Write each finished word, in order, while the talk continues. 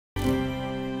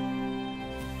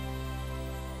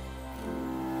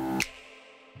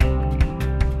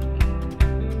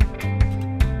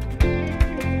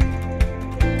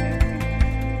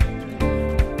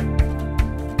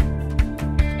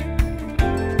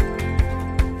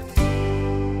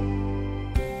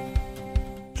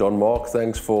John-Mark,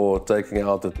 thanks for taking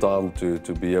out the time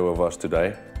to be here with us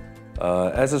today.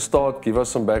 As a start, give us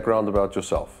some background about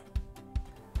yourself.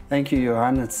 Thank you,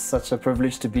 Johan. It's such a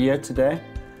privilege to be here today.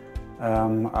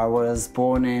 I was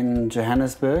born in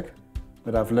Johannesburg,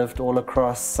 but I've lived all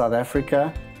across South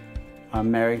Africa. I'm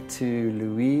married to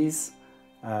Louise.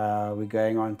 We're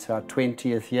going on to our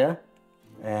 20th year,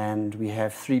 and we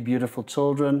have 3 beautiful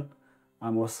children.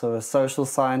 I'm also a social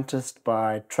scientist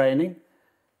by training,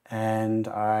 and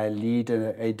I lead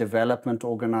a development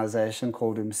organization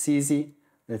called Umsizi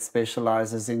that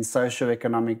specializes in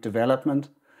socio-economic development.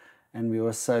 And we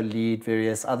also lead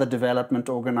various other development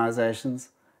organizations,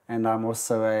 and I'm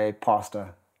also a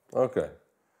pastor. Okay.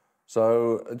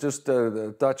 So just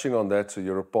touching on that, so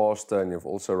you're a pastor and you're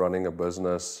also running a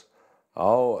business.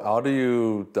 How do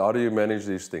you manage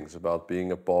these things about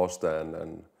being a pastor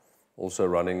and also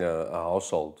running a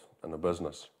household and a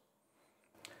business?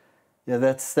 Yeah,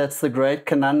 that's the great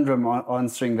conundrum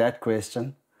answering that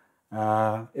question.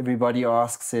 Everybody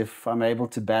asks if I'm able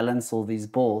to balance all these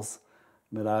balls,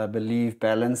 but I believe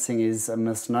balancing is a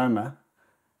misnomer.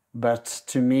 But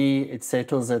to me, it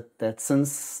settles it that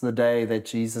since the day that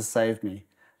Jesus saved me,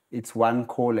 it's one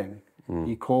calling.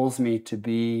 He calls me to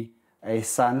be a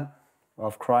son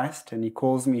of Christ, and He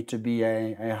calls me to be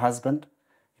a husband.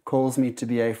 He calls me to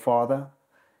be a father.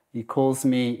 He calls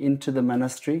me into the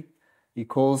ministry. He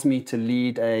calls me to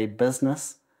lead a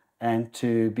business and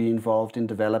to be involved in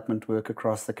development work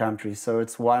across the country. So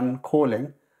it's one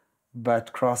calling,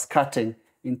 but cross-cutting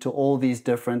into all these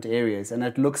different areas. And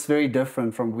it looks very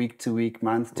different from week to week,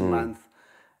 month to month.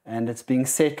 And it's being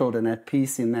settled and at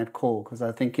peace in that call. Because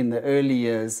I think in the early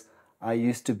years, I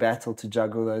used to battle to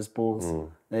juggle those balls.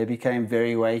 They became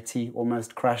very weighty,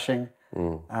 almost crushing.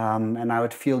 And I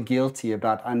would feel guilty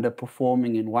about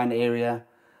underperforming in one area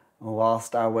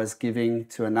whilst I was giving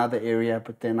to another area.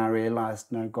 But then I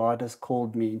realized, no, God has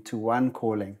called me into one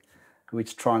calling,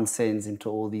 which transcends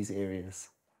into all these areas.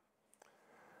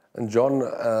 And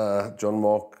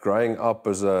John-Mark, growing up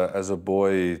as a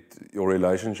boy, your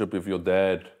relationship with your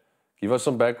dad, give us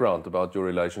some background about your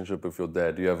relationship with your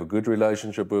dad. Do you have a good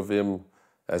relationship with him?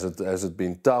 Has it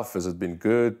been tough? Has it been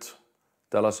good?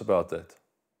 Tell us about that.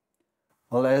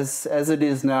 Well, as it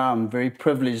is now, I'm very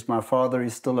privileged. My father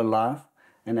is still alive,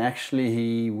 and actually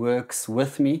he works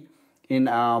with me in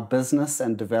our business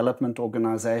and development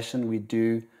organization. We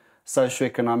do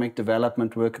socio-economic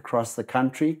development work across the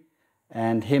country,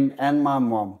 and him and my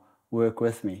mom work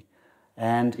with me.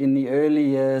 And in the early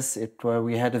years,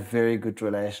 we had a very good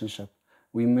relationship.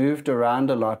 We moved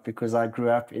around a lot because I grew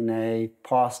up in a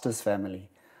pastor's family.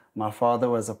 My father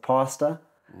was a pastor,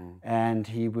 and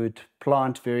he would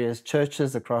plant various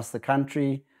churches across the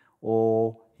country,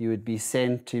 or he would be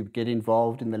sent to get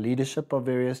involved in the leadership of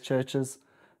various churches.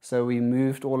 So we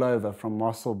moved all over, from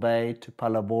Mossel Bay to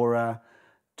Palabora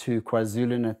to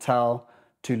KwaZulu-Natal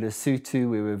to Lesotho.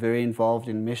 We were very involved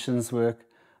in missions work.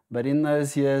 But in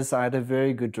those years, I had a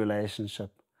very good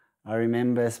relationship. I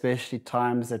remember especially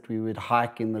times that we would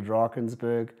hike in the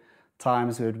Drakensberg,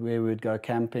 times where we would go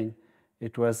camping.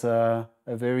 It was a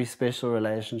very special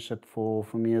relationship for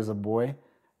me as a boy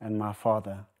and my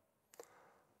father.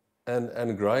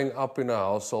 And growing up in a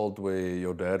household where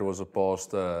your dad was a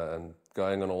pastor and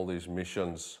going on all these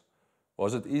missions,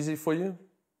 was it easy for you?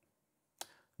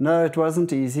 No, it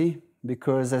wasn't easy,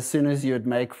 because as soon as you would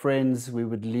make friends, we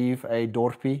would leave a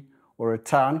dorpie or a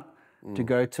town to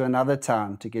go to another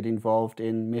town to get involved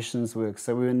in missions work.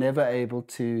 So we were never able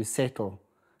to settle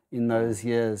in those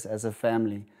years as a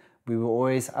family. We were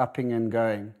always upping and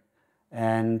going.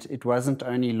 And it wasn't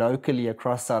only locally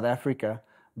across South Africa,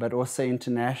 but also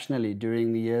internationally.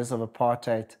 During the years of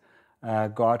apartheid,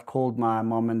 God called my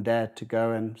mom and dad to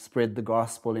go and spread the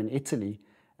gospel in Italy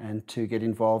and to get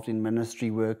involved in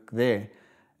ministry work there.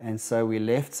 And so we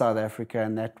left South Africa,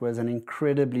 and that was an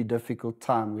incredibly difficult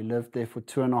time. We lived there for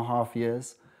 2.5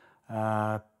 years,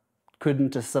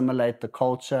 couldn't assimilate the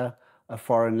culture, a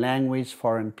foreign language,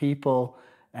 foreign people,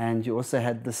 and you also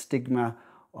had the stigma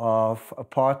of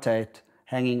apartheid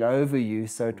hanging over you.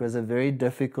 So it was a very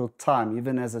difficult time.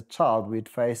 Even as a child, we'd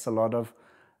face a lot of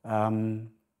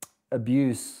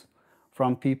abuse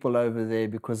from people over there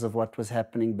because of what was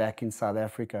happening back in South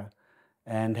Africa.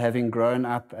 And having grown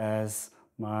up as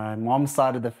my mom's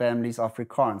side of the family is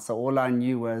Afrikaans, so all I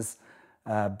knew was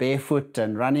barefoot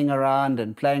and running around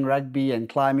and playing rugby and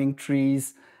climbing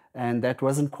trees, and that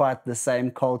wasn't quite the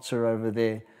same culture over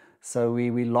there. So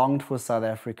we longed for South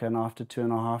Africa, and after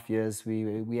 2.5 years,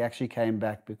 we actually came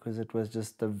back because it was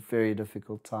just a very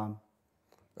difficult time.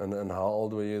 And how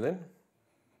old were you then?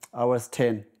 I was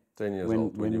 10. 10 years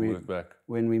old when you moved back.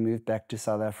 When we moved back to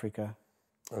South Africa.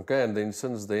 Okay, and then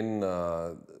since then,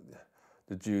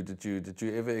 did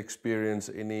you ever experience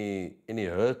any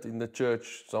hurt in the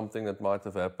church? Something that might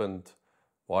have happened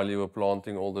while you were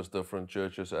planting all these different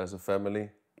churches as a family?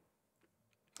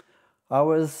 I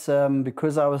was,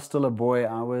 because I was still a boy,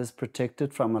 I was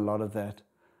protected from a lot of that.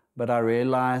 But I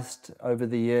realized over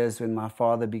the years when my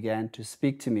father began to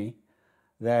speak to me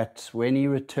that when he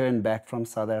returned back from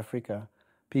South Africa,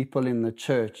 people in the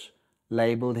church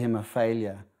labeled him a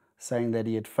failure, saying that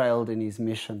he had failed in his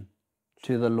mission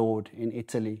to the Lord in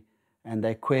Italy. And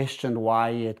they questioned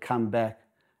why he had come back,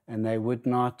 and they would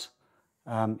not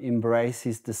embrace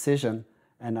his decision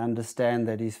and understand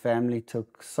that his family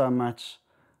took so much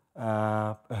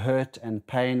hurt and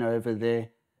pain over there,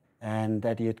 and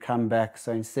that he had come back.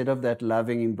 So instead of that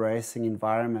loving, embracing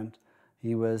environment,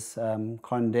 he was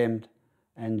condemned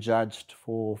and judged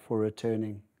for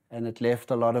returning. And it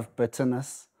left a lot of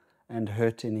bitterness and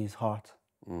hurt in his heart.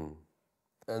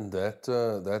 And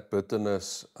that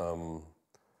bitterness,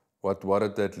 what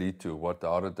did that lead to?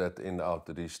 How did that end out?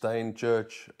 Did he stay in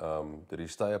church? Did he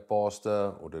stay a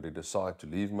pastor, or did he decide to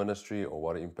leave ministry, or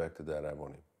what impact did that have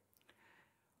on him?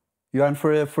 Johan,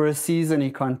 for a season,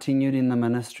 he continued in the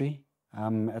ministry.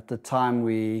 At the time,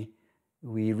 we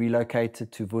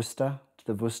relocated to Worcester, to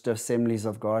the Worcester Assemblies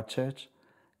of God Church,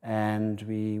 and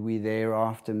we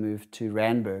thereafter moved to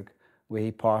Randburg, where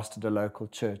he pastored a local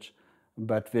church.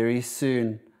 But very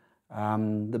soon,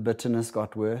 the bitterness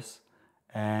got worse,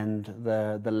 and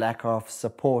the lack of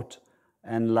support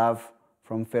and love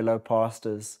from fellow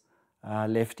pastors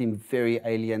left him very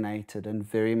alienated and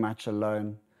very much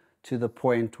alone, to the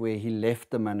point where he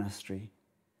left the ministry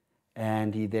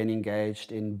and he then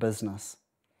engaged in business.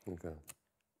 Okay.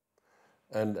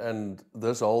 And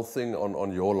this whole thing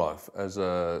on your life,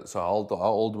 so how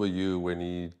old were you when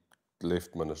he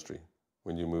left ministry,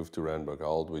 when you moved to Randburg? How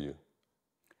old were you?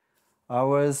 I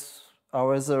was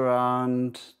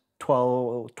around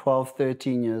 12,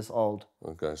 13 years old.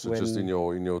 Okay, so just in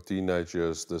your teenage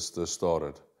years, this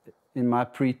started. In my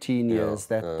pre-teen years,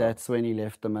 that's when he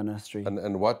left the ministry.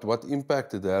 And what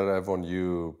impact did that have on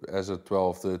you as a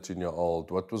 12, 13-year-old?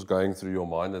 What was going through your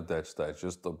mind at that stage?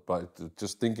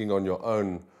 Just thinking on your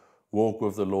own walk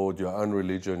with the Lord, your own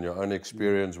religion, your own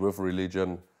experience with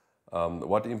religion.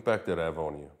 What impact did it have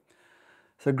on you?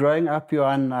 So growing up,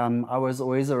 Johan, I was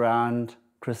always around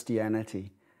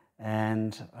Christianity.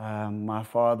 And my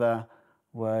father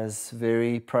was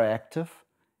very proactive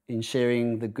in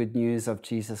sharing the good news of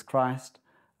Jesus Christ,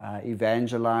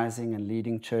 evangelizing and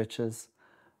leading churches.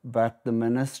 But the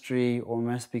ministry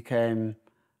almost became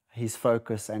his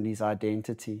focus and his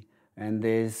identity. And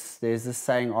there's this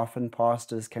saying, often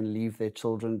pastors can leave their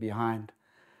children behind.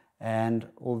 And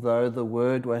although the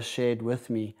word was shared with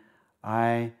me,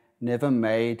 I never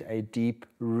made a deep,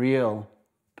 real,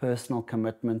 personal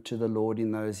commitment to the Lord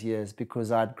in those years,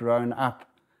 because I'd grown up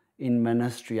in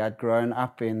ministry, I'd grown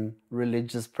up in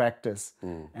religious practice,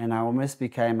 and I almost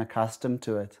became accustomed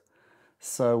to it.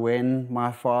 So when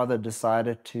my father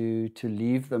decided to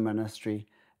leave the ministry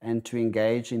and to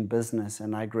engage in business,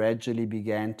 and I gradually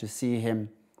began to see him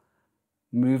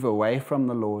move away from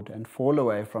the Lord and fall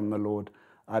away from the Lord,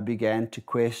 I began to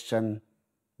question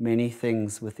many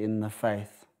things within the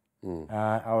faith.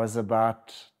 I was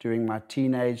during my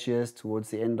teenage years, towards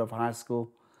the end of high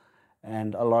school,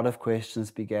 and a lot of questions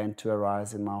began to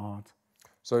arise in my heart.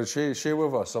 So share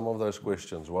with us some of those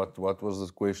questions. What was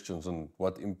the questions, and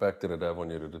what impact did it have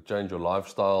on you? Did it change your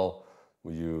lifestyle?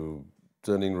 Were you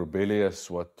turning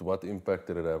rebellious? What impact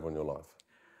did it have on your life?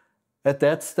 At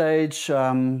that stage,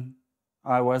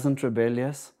 I wasn't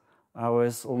rebellious. I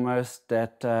was almost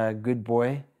that good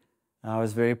boy. I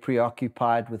was very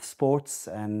preoccupied with sports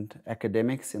and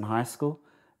academics in high school,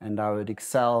 and I would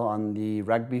excel on the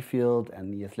rugby field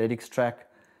and the athletics track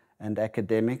and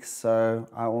academics. So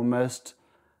I almost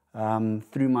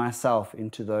threw myself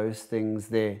into those things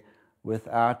there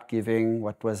without giving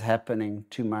what was happening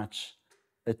too much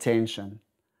attention.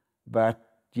 But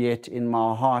yet in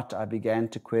my heart, I began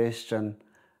to question,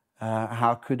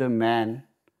 how could a man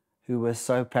who was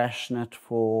so passionate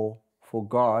for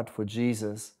God, for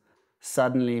Jesus,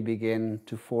 suddenly begin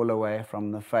to fall away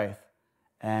from the faith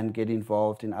and get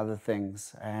involved in other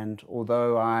things? And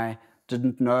although I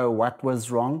didn't know what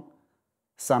was wrong,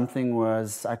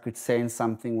 I could sense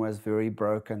something was very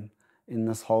broken in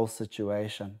this whole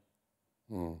situation.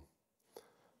 And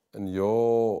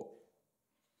the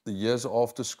years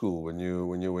after school, when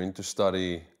you went to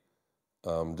study,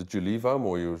 did you leave home,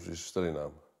 or you were still in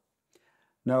home?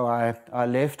 No, I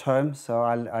left home. So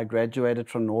I graduated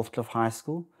from Northcliffe High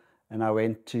School, and I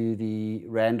went to the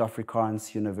Rand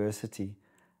Afrikaans University,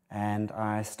 and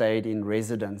I stayed in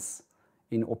residence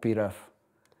in Opiraf.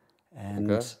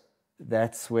 And Okay.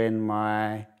 that's when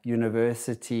my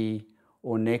university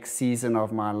or next season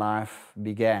of my life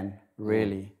began,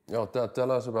 really. Yeah,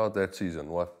 tell us about that season.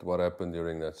 What happened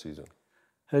during that season?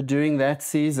 During that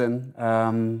season,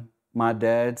 my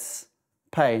dad's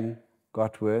pain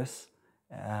got worse,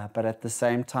 but at the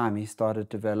same time, he started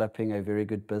developing a very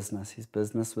good business. His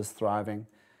business was thriving.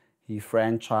 He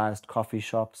franchised coffee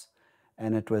shops,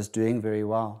 and it was doing very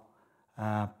well.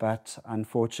 But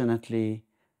unfortunately,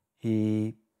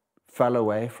 he fell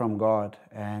away from God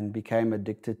and became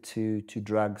addicted to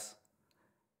drugs.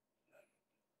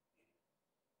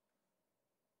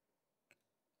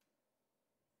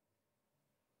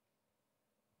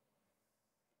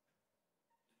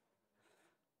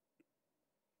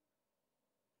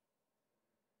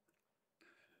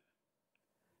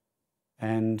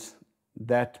 And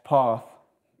that path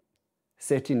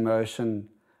set in motion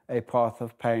a path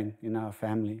of pain in our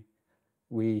family.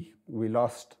 We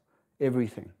lost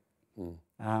everything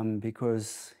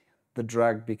because the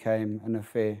drug became an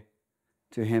affair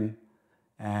to him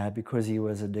because he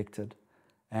was addicted.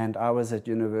 And I was at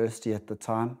university at the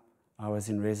time. I was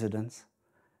in residence.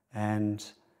 And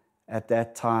at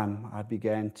that time, I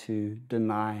began to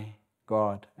deny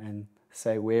God and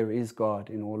say, where is God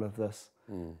in all of this?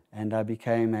 And I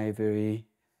became a very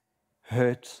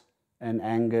hurt and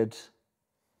angered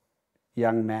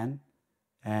young man.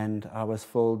 And I was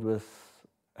filled with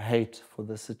hate for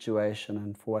the situation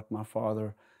and for what my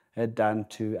father had done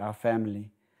to our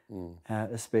family,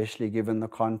 especially given the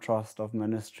contrast of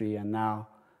ministry. And now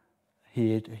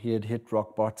he had hit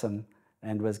rock bottom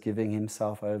and was giving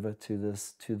himself over to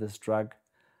this drug.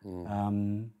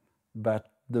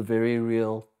 But the very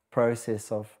real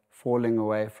process of falling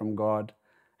away from God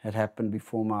had happened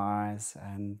before my eyes,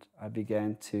 and I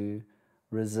began to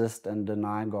resist and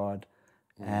deny God.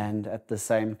 And at the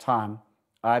same time,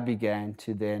 I began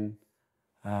to then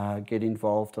get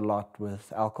involved a lot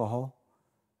with alcohol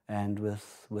and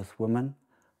with women.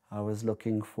 I was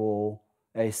looking for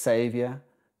a savior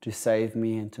to save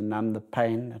me and to numb the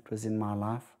pain that was in my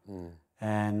life.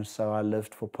 And so I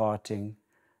lived for partying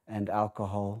and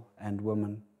alcohol and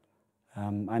women.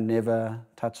 I never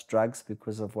touched drugs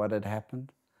because of what had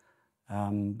happened.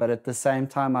 But at the same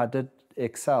time, I did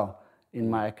excel in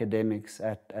my academics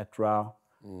at Rao.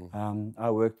 I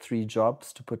worked 3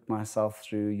 jobs to put myself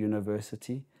through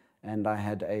university, and I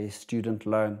had a student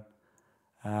loan,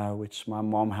 which my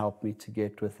mom helped me to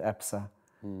get with APSA.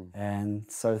 And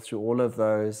so through all of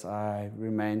those, I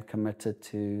remained committed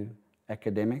to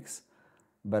academics,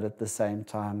 but at the same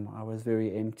time, I was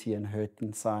very empty and hurt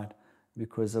inside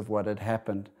because of what had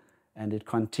happened. And it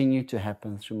continued to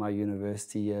happen through my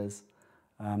university years.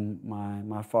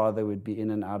 My father would be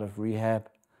in and out of rehab,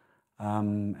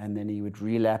 and then he would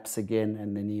relapse again,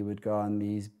 and then he would go on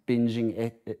these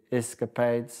binging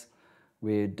escapades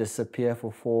where he'd disappear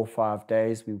for 4 or 5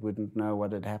 days. We wouldn't know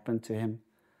what had happened to him.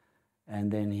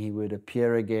 And then he would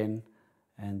appear again,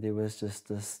 and there was just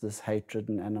this hatred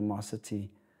and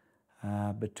animosity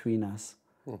between us.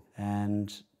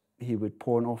 And he would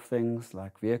pawn off things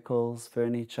like vehicles,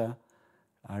 furniture.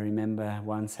 I remember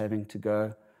once having to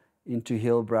go into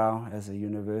Hillbrow as a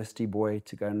university boy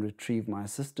to go and retrieve my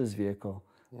sister's vehicle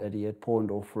that he had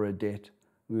pawned off for a debt.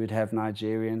 We would have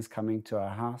Nigerians coming to our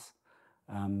house,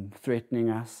 threatening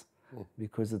us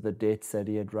because of the debts that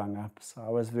he had rung up. So I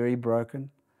was very broken.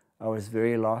 I was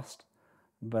very lost,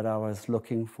 but I was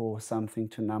looking for something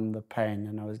to numb the pain,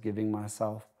 and I was giving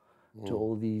myself to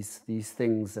all these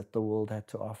things that the world had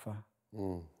to offer.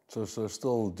 So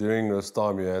still during this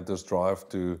time you had this drive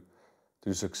to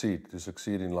succeed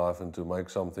in life and to make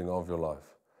something of your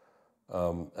life.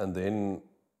 And then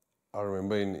I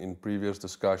remember in previous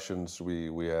discussions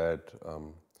we had,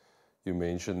 you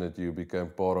mentioned that you became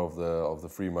part of the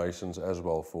Freemasons as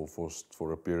well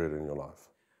for a period in your life.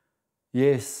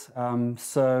 Yes,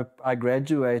 so I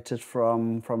graduated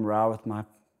from Rao with my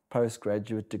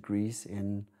postgraduate degrees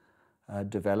in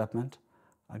development.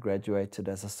 I graduated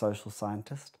as a social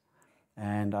scientist,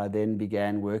 and I then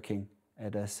began working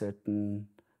at a certain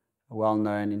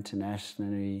well-known,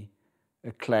 internationally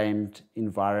acclaimed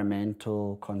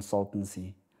environmental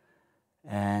consultancy.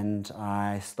 And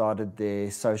I started their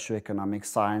socioeconomic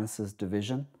sciences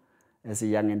division. As a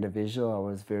young individual, I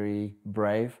was very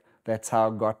brave. That's how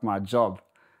I got my job.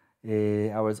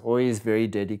 I was always very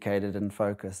dedicated and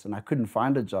focused, and I couldn't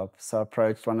find a job. So I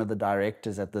approached one of the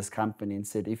directors at this company and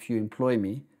said, if you employ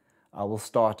me, I will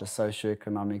start a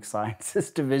socioeconomic sciences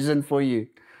division for you,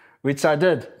 which I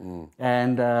did.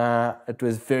 And it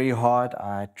was very hard.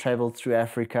 I traveled through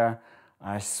Africa.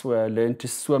 I learned to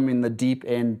swim in the deep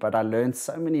end, but I learned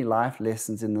so many life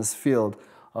lessons in this field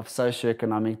of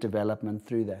socioeconomic development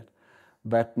through that.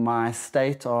 But my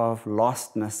state of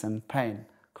lostness and pain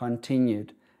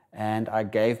continued, and I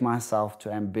gave myself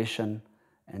to ambition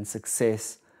and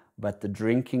success, but the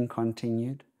drinking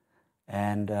continued,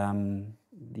 and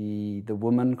the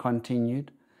woman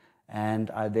continued,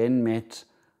 and I then met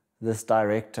this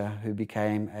director who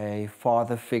became a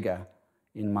father figure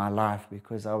in my life,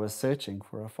 because I was searching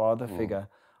for a father figure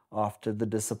after the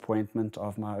disappointment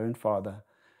of my own father.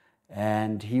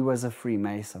 And he was a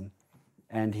Freemason,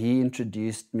 and he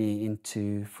introduced me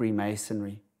into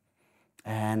Freemasonry.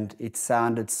 And it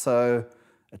sounded so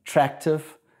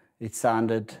attractive. It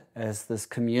sounded as this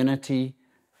community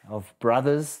of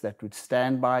brothers that would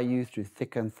stand by you through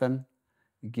thick and thin,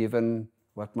 given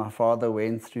what my father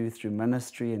went through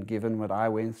ministry, and given what I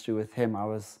went through with him. I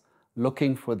was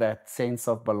looking for that sense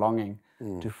of belonging,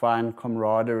 to find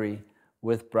camaraderie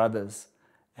with brothers.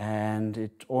 And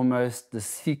it almost, the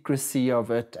secrecy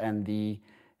of it and the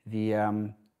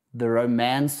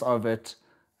romance of it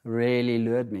really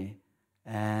lured me.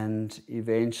 And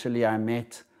eventually I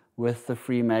met with the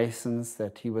Freemasons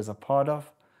that he was a part of.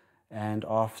 And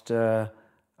after,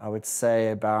 I would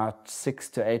say, about 6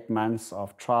 to 8 months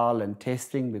of trial and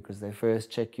testing, because they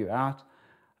first check you out,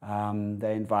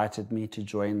 they invited me to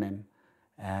join them,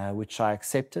 which I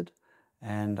accepted.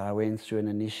 And I went through an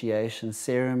initiation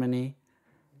ceremony,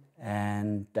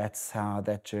 and that's how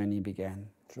that journey began.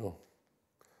 Sure.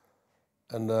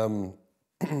 And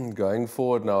going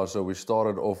forward now, so we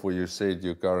started off where you said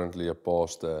you're currently a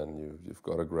pastor and you've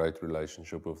got a great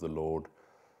relationship with the Lord.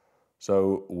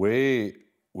 So where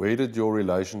did your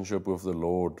relationship with the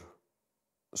Lord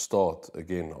start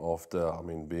again after,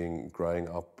 growing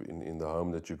up in the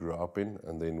home that you grew up in,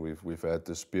 and then we've had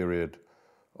this period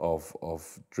of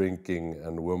drinking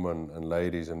and women and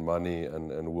ladies and money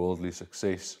and worldly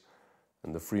success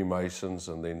and the Freemasons,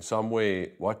 and then somewhere,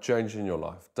 what changed in your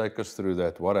life? Take us through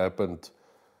that. What happened?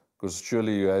 Because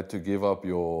surely you had to give up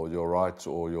your rights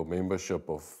or your membership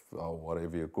of,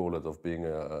 whatever you call it, of being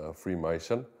a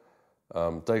Freemason.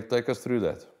 Take us through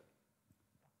that.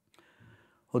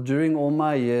 Well, during all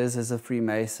my years as a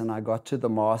Freemason, I got to the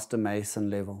Master Mason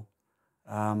level.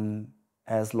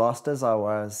 As lost as I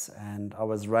was, and I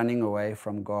was running away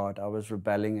from God, I was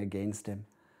rebelling against Him.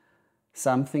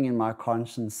 Something in my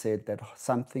conscience said that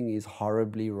something is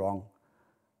horribly wrong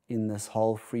in this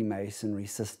whole Freemasonry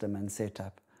system and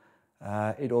setup.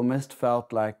 It almost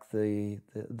felt like the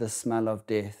smell of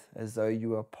death, as though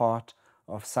you were part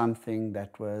of something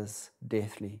that was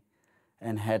deathly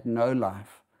and had no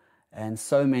life. And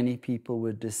so many people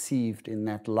were deceived in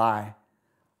that lie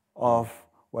of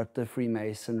what the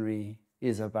Freemasonry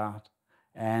is about.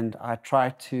 And I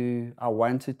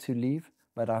wanted to leave,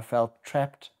 but I felt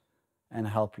trapped and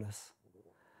helpless.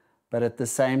 But at the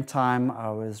same time,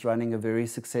 I was running a very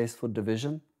successful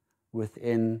division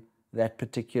within that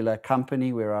particular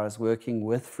company where I was working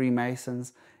with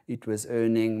Freemasons. It was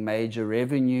earning major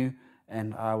revenue,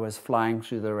 and I was flying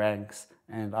through the ranks.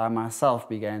 And I myself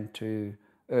began to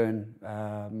earn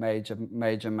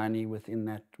major money within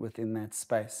that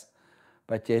space.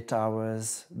 But yet I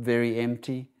was very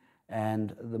empty,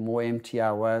 and the more empty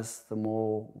I was, the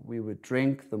more we would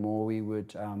drink, the more we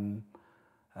would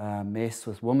mess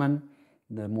with women,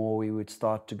 the more we would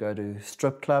start to go to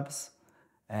strip clubs,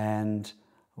 and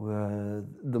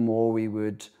the more we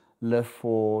would live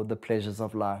for the pleasures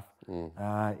of life.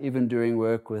 Even during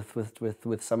work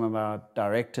with some of our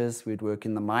directors, we'd work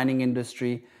in the mining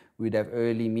industry, we'd have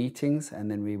early meetings,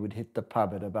 and then we would hit the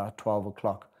pub at about 12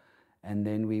 o'clock. And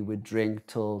then we would drink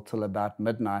till about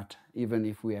midnight, even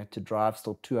if we had to drive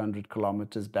still 200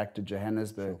 kilometers back to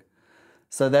Johannesburg.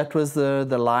 So that was the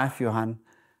life, Johan.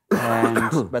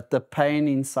 But the pain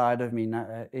inside of me,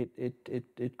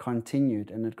 it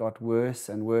continued, and it got worse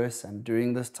and worse. And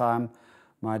during this time,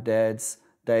 my dad's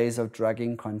days of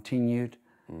drugging continued.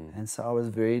 And so I was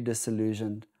very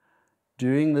disillusioned.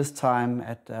 During this time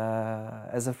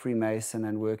as a Freemason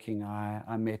and working,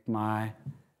 I met my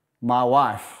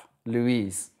wife,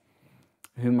 Louise,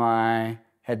 whom I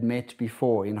had met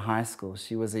before in high school.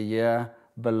 She was a year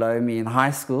below me in high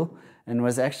school and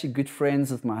was actually good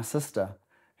friends with my sister,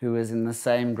 who was in the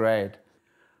same grade.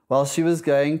 Well, she was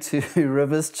going to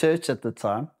Rivers Church at the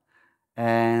time,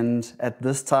 and at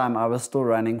this time I was still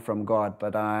running from God,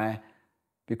 but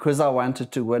because I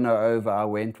wanted to win her over, I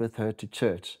went with her to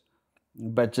church,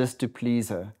 but just to please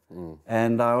her.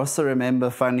 And I also remember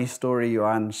a funny story,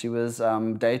 Johan. She was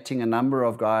dating a number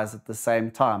of guys at the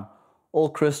same time, all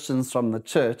Christians from the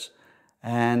church.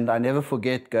 And I never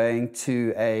forget going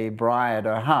to a braai at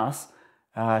her house,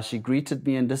 She greeted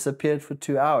me and disappeared for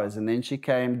 2 hours. And then she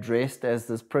came dressed as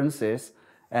this princess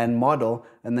and model.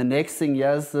 And the next thing,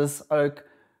 here's this oak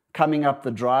coming up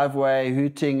the driveway,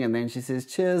 hooting. And then she says,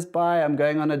 cheers, bye, I'm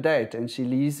going on a date. And she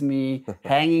leaves me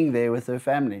hanging there with her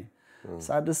family.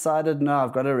 So I decided, no,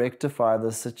 I've got to rectify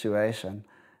this situation.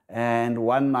 And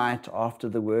one night after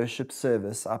the worship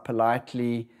service, I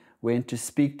politely went to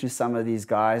speak to some of these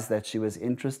guys that she was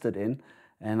interested in.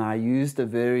 And I used a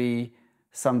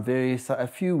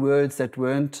few words that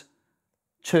weren't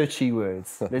churchy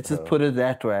words. Let's just put it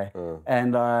that way.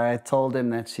 And I told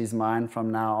them that she's mine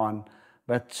from now on.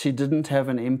 But she didn't have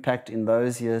an impact in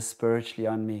those years spiritually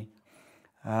on me.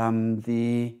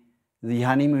 The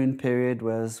honeymoon period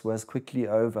was quickly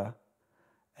over.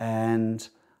 And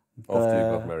After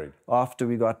you got married? After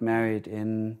we got married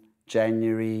in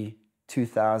January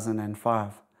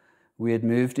 2005. We had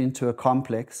moved into a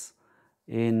complex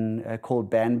called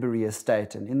Banbury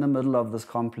Estate. And in the middle of this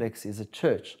complex is a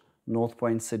church, North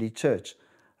Point City Church.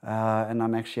 And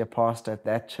I'm actually a pastor at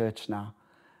that church now.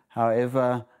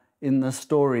 However, in the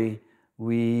story,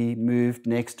 we moved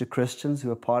next to Christians who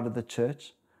were part of the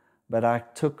church. But I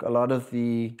took a lot of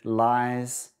the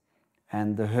lies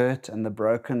and the hurt and the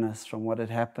brokenness from what had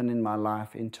happened in my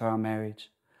life into our marriage.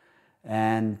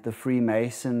 And the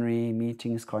Freemasonry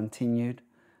meetings continued.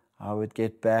 I would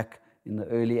get back in the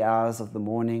early hours of the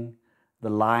morning. The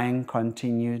lying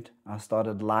continued. I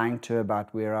started lying to her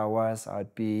about where I was.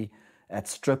 I'd be at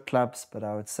strip clubs, but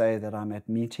I would say that I'm at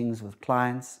meetings with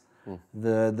clients.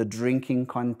 The drinking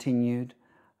continued.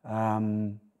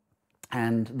 And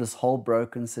this whole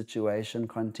broken situation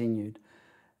continued.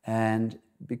 And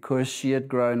because she had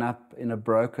grown up in a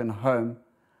broken home,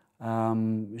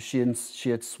 she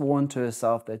had sworn to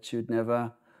herself that she would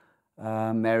never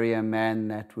marry a man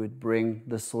that would bring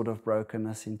this sort of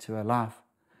brokenness into her life.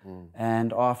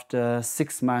 And after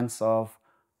 6 months of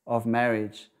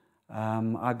marriage,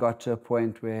 I got to a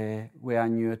point where I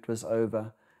knew it was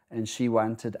over, and she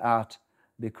wanted out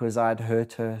because I'd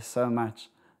hurt her so much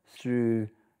through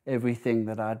everything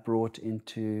that I'd brought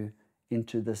into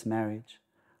this marriage.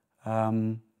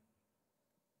 So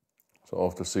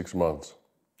after 6 months?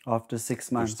 After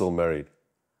 6 months. You're still married?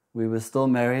 We were still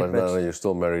married. But no, you're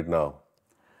still married now?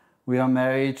 We are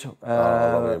married.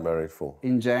 How long are you married for?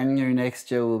 In January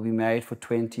next year, we'll be married for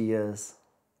 20 years.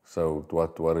 So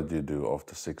what did you do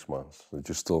after 6 months? That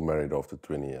you're still married after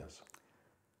 20 years?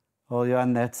 Well,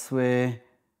 Johan, that's where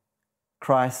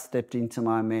Christ stepped into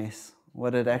my mess.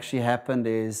 What had actually happened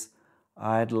is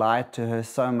I had lied to her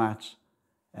so much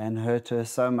and hurt her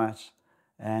so much.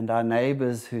 And our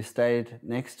neighbors who stayed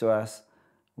next to us,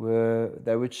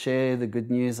 they would share the good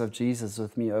news of Jesus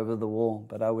with me over the wall,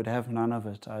 but I would have none of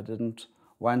it. I didn't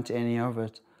want any of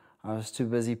it. I was too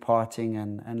busy partying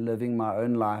and living my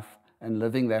own life and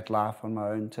living that life on my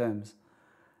own terms.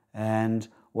 And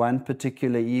one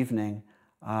particular evening,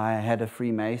 I had a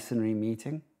Freemasonry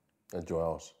meeting. At your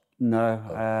house? No,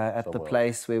 at the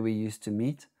place where we used to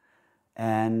meet.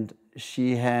 And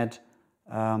she had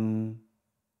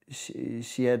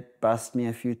bussed me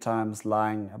a few times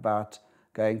lying about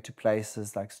going to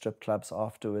places like strip clubs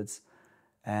afterwards,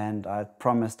 and I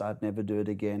promised I'd never do it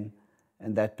again.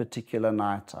 And that particular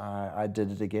night, I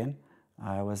did it again.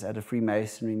 I was at a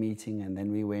Freemasonry meeting, and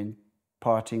then we went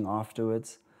partying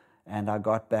afterwards, and I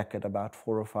got back at about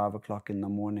 4 or 5 o'clock in the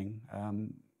morning,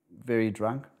 very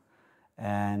drunk,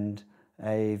 and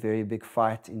a very big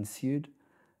fight ensued.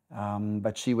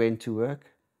 But she went to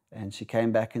work, and she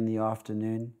came back in the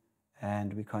afternoon,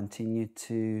 and we continued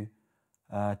to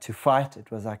fight. It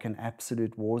was like an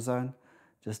absolute war zone,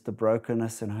 just the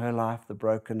brokenness in her life, the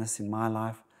brokenness in my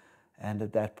life. And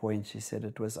at that point, she said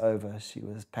it was over. She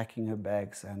was packing her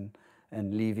bags and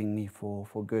leaving me for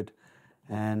good.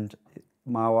 And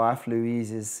my wife,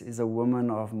 Louise, is a woman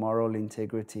of moral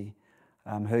integrity.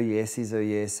 Her yes is her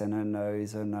yes and her no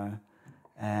is her no.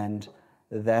 And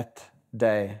that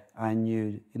day, I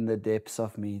knew in the depths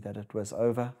of me that it was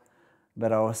over.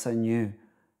 But I also knew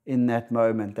in that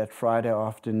moment, that Friday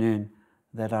afternoon,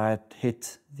 that I had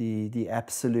hit the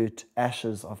absolute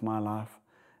ashes of my life,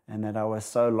 and that I was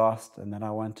so lost, and that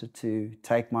I wanted to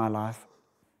take my life.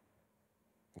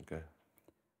 Okay.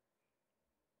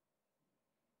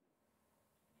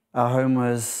 Our home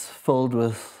was filled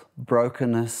with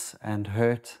brokenness and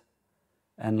hurt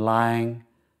and lying,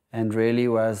 and really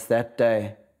that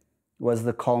day was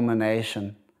the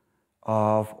culmination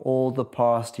of all the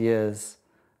past years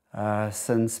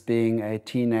since being a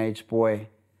teenage boy,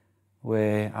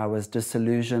 where I was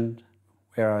disillusioned,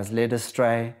 where I was led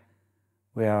astray,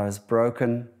 where I was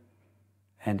broken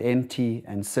and empty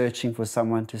and searching for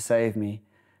someone to save me.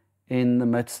 in the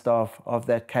midst of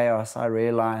that chaos, I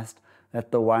realized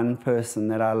that the one person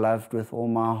that I loved with all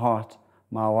my heart,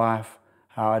 my wife,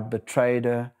 how I'd betrayed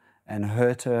her and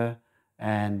hurt her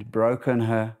and broken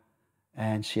her.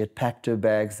 And she had packed her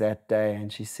bags that day,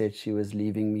 and she said she was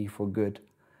leaving me for good.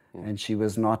 And she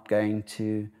was not going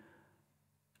to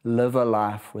live a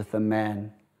life with a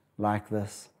man like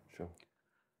this. Sure.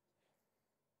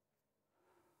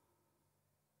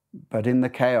 But in the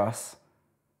chaos,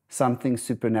 something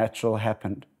supernatural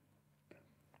happened.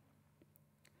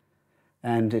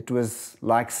 And it was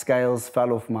like scales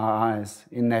fell off my eyes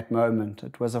in that moment.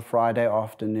 It was a Friday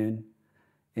afternoon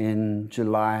in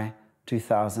July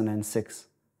 2006.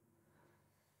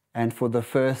 And for the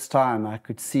first time, I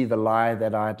could see the lie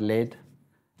that I'd led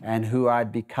and who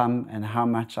I'd become and how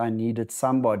much I needed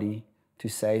somebody to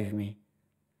save me.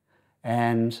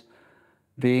 And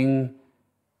being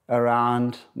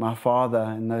around my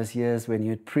father in those years when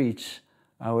he'd preach,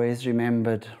 I always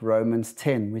remembered Romans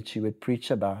 10, which he would preach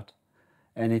about.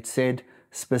 And it said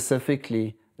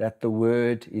specifically that the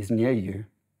word is near you,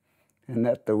 and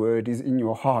that the word is in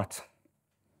your heart,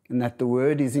 and that the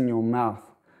word is in your mouth.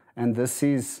 And this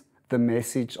is the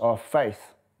message of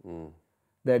faith.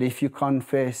 That if you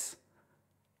confess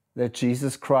that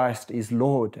Jesus Christ is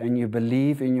Lord and you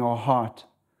believe in your heart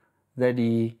that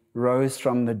He rose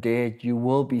from the dead, you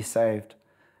will be saved.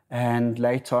 And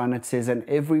later on it says, and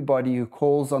everybody who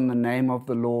calls on the name of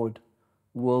the Lord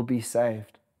will be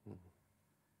saved.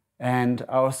 And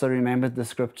I also remembered the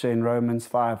scripture in Romans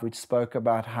 5, which spoke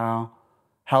about how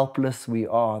helpless we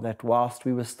are, that whilst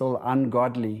we were still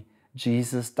ungodly,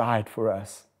 Jesus died for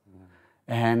us.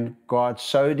 And God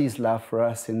showed His love for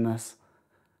us in this,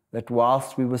 that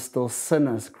whilst we were still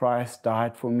sinners, Christ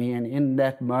died for me. And in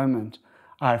that moment,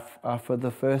 I for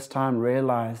the first time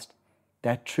realized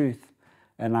that truth.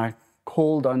 And I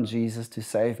called on Jesus to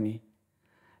save me.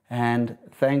 And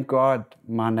thank God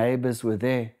my neighbors were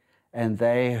there, and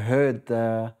they heard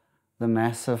the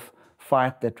massive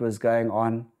fight that was going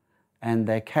on, and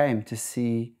they came to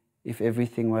see if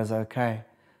everything was okay.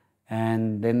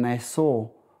 And then they saw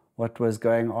what was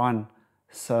going on.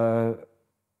 So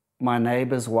my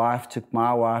neighbor's wife took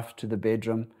my wife to the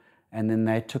bedroom, and then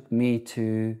they took me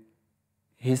to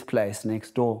his place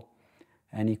next door.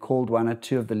 And he called one or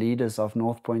two of the leaders of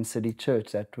North Point City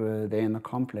Church that were there in the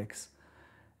complex.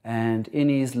 And in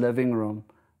his living room,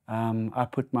 I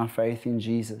put my faith in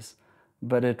Jesus.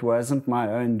 But it wasn't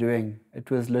my own doing. It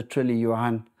was literally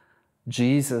Johan.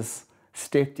 Jesus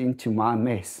stepped into my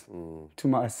mess, to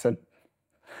my sin,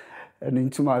 and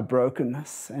into my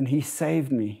brokenness. And He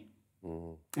saved me.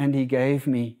 And He gave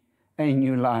me a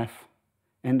new life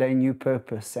and a new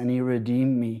purpose. And He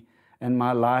redeemed me. And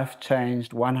my life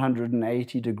changed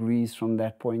 180 degrees from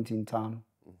that point in time.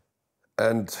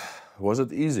 And was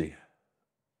it easy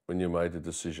when you made the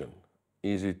decision?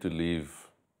 Easy to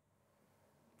leave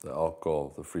the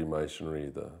alcohol, the Freemasonry,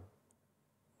 the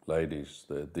ladies,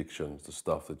 the addictions, the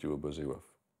stuff that you were busy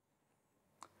with?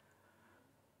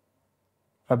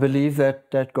 I believe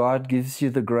that God gives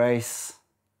you the grace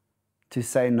to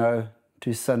say no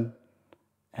to sin.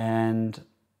 And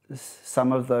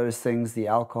some of those things, the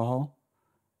alcohol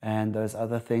and those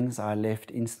other things, I left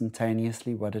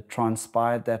instantaneously. What had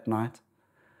transpired that night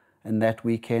and that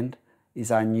weekend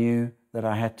is I knew that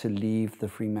I had to leave the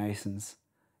Freemasons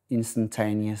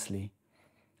instantaneously.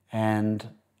 And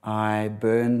I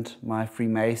burned my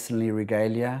Freemasonry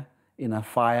regalia in a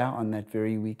fire on that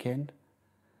very weekend.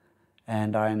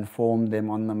 And I informed them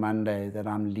on the Monday that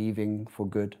I'm leaving for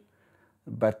good.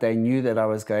 But they knew that I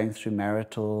was going through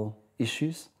marital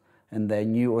issues, and they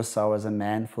knew also I was a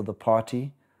man for the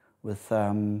party with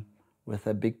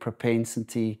a big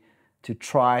propensity to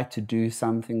try to do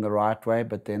something the right way,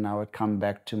 but then I would come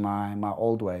back to my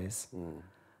old ways.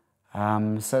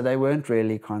 So they weren't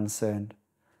really concerned.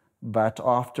 But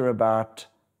after about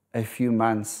a few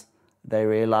months, they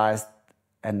realized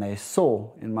and they saw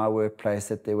in my workplace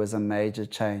that there was a major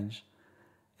change.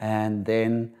 And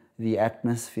then the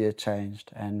atmosphere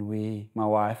changed, and my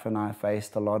wife and I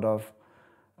faced a lot of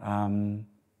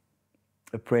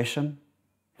oppression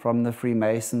from the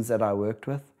Freemasons that I worked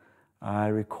with. I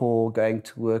recall going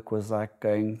to work was like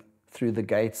going through the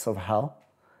gates of hell.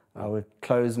 I would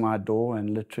close my door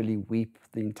and literally weep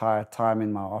the entire time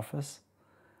in my office.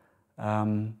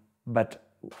 But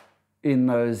in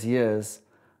those years,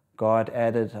 God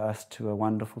added us to a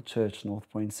wonderful church, North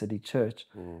Point City Church,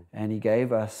 and He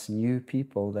gave us new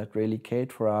people that really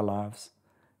cared for our lives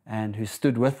and who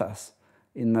stood with us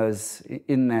in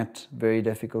that very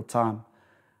difficult time.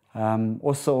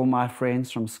 Also, all my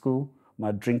friends from school,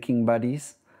 my drinking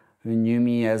buddies, who knew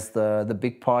me as the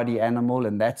big party animal,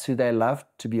 and that's who they loved,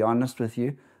 to be honest with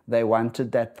you. They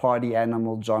wanted that party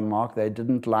animal, John-Mark. They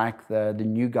didn't like the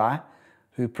new guy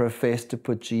who professed to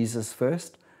put Jesus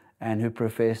first and who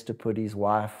professed to put his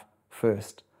wife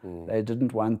first. They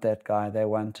didn't want that guy. They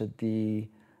wanted the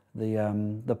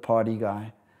party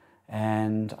guy.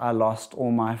 And I lost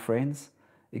all my friends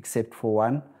except for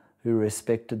one who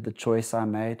respected the choice I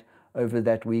made. Over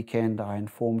that weekend, I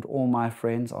informed all my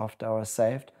friends after I was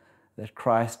saved that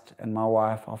Christ and my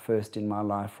wife are first in my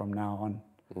life from now on.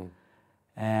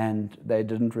 And they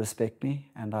didn't respect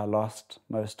me, and I lost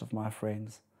most of my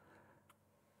friends.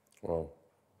 Well,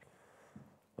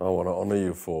 I want to honor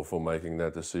you for making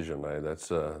that decision.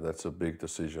 That's a big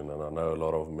decision, and I know a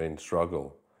lot of men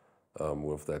struggle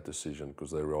with that decision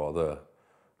because they rather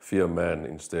fear man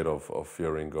instead of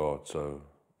fearing God. So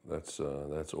that's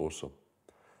awesome.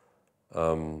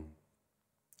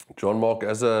 John-Mark,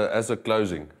 as a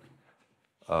closing,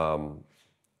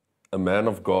 a man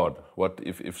of God. What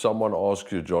if someone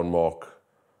asks you, John-Mark,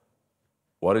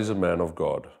 what is a man of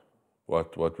God?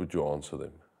 What would you answer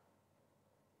them?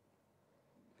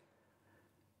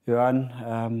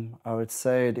 Johan, I would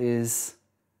say it is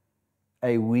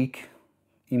a weak,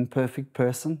 imperfect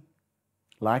person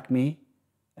like me,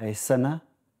 a sinner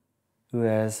who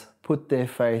has put their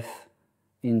faith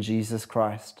in Jesus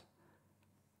Christ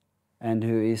and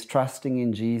who is trusting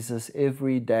in Jesus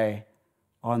every day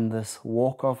on this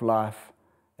walk of life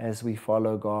as we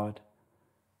follow God.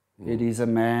 It is a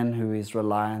man who is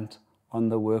reliant on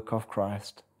the work of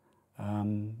Christ,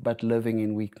 but living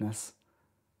in weakness,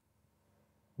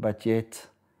 but yet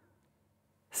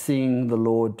seeing the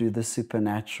Lord do the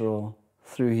supernatural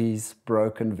through his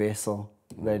broken vessel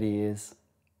that he is.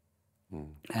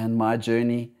 And my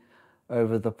journey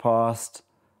over the past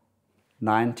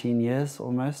 19 years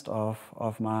almost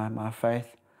of my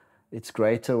faith, it's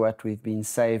greater what we've been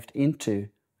saved into,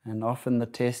 and often the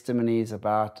testimony is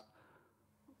about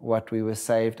what we were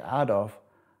saved out of,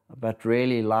 but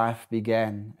really life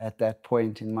began at that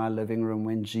point in my living room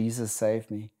when Jesus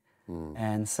saved me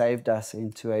and saved us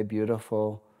into a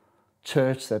beautiful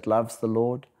church that loves the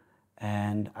Lord.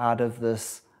 And out of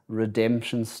this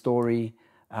redemption story,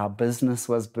 our business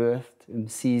was birthed,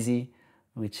 Umsizi,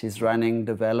 which is running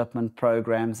development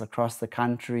programs across the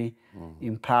country,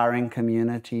 empowering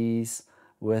communities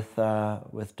with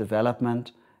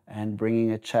development and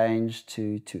bringing a change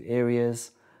to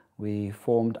areas. We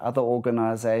formed other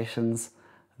organizations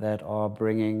that are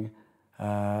bringing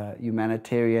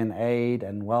humanitarian aid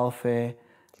and welfare.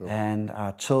 Sure. And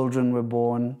our children were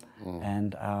born,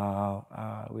 and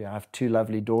we have 2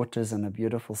 lovely daughters and a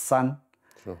beautiful son.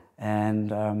 Sure.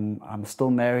 And I'm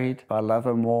still married. I love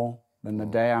her more than the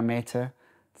day I met her.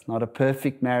 It's not a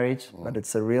perfect marriage, but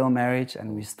it's a real marriage,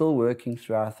 and we're still working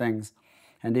through our things.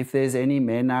 And if there's any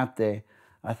men out there,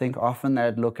 I think often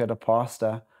they'd look at a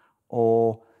pastor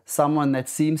or someone that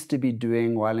seems to be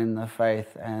doing well in the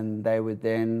faith, and they would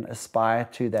then aspire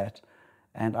to that.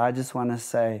 And I just want to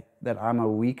say that I'm a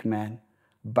weak man,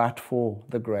 but for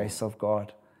the grace of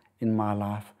God in my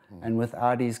life. And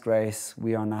without his grace,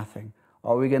 we are nothing.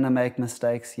 Are we going to make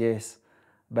mistakes? Yes.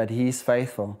 But he's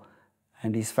faithful,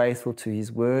 and he's faithful to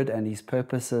his word and his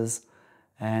purposes.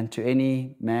 And to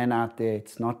any man out there,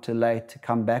 it's not too late to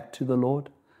come back to the Lord,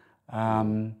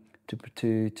 to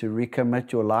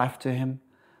recommit your life to him.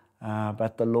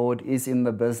 But the Lord is in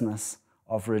the business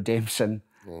of redemption.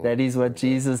 That is what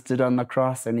Jesus did on the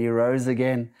cross, and he rose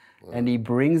again. And he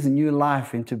brings new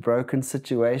life into broken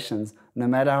situations, no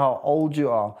matter how old you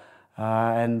are.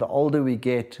 And the older we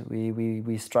get,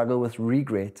 we struggle with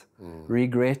regret.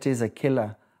 Regret is a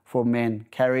killer for men,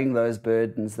 carrying those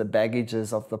burdens, the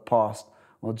baggages of the past.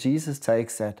 Well, Jesus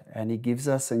takes that and he gives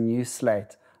us a new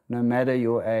slate, no matter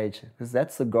your age, because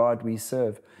that's the God we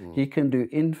serve. He can do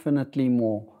infinitely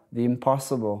more, the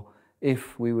impossible,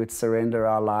 if we would surrender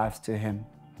our lives to him.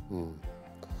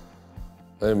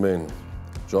 Amen.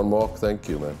 John-Mark, thank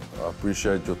you, man. I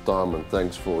appreciate your time, and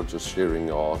thanks for just sharing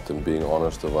your heart and being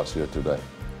honest with us here today.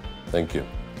 Thank you.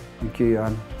 Thank you,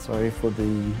 Jan. Sorry for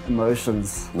the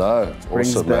emotions. No, it's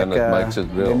awesome, man. It makes it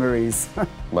real. Memories.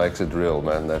 Makes it real,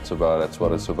 man. That's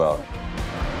what it's about.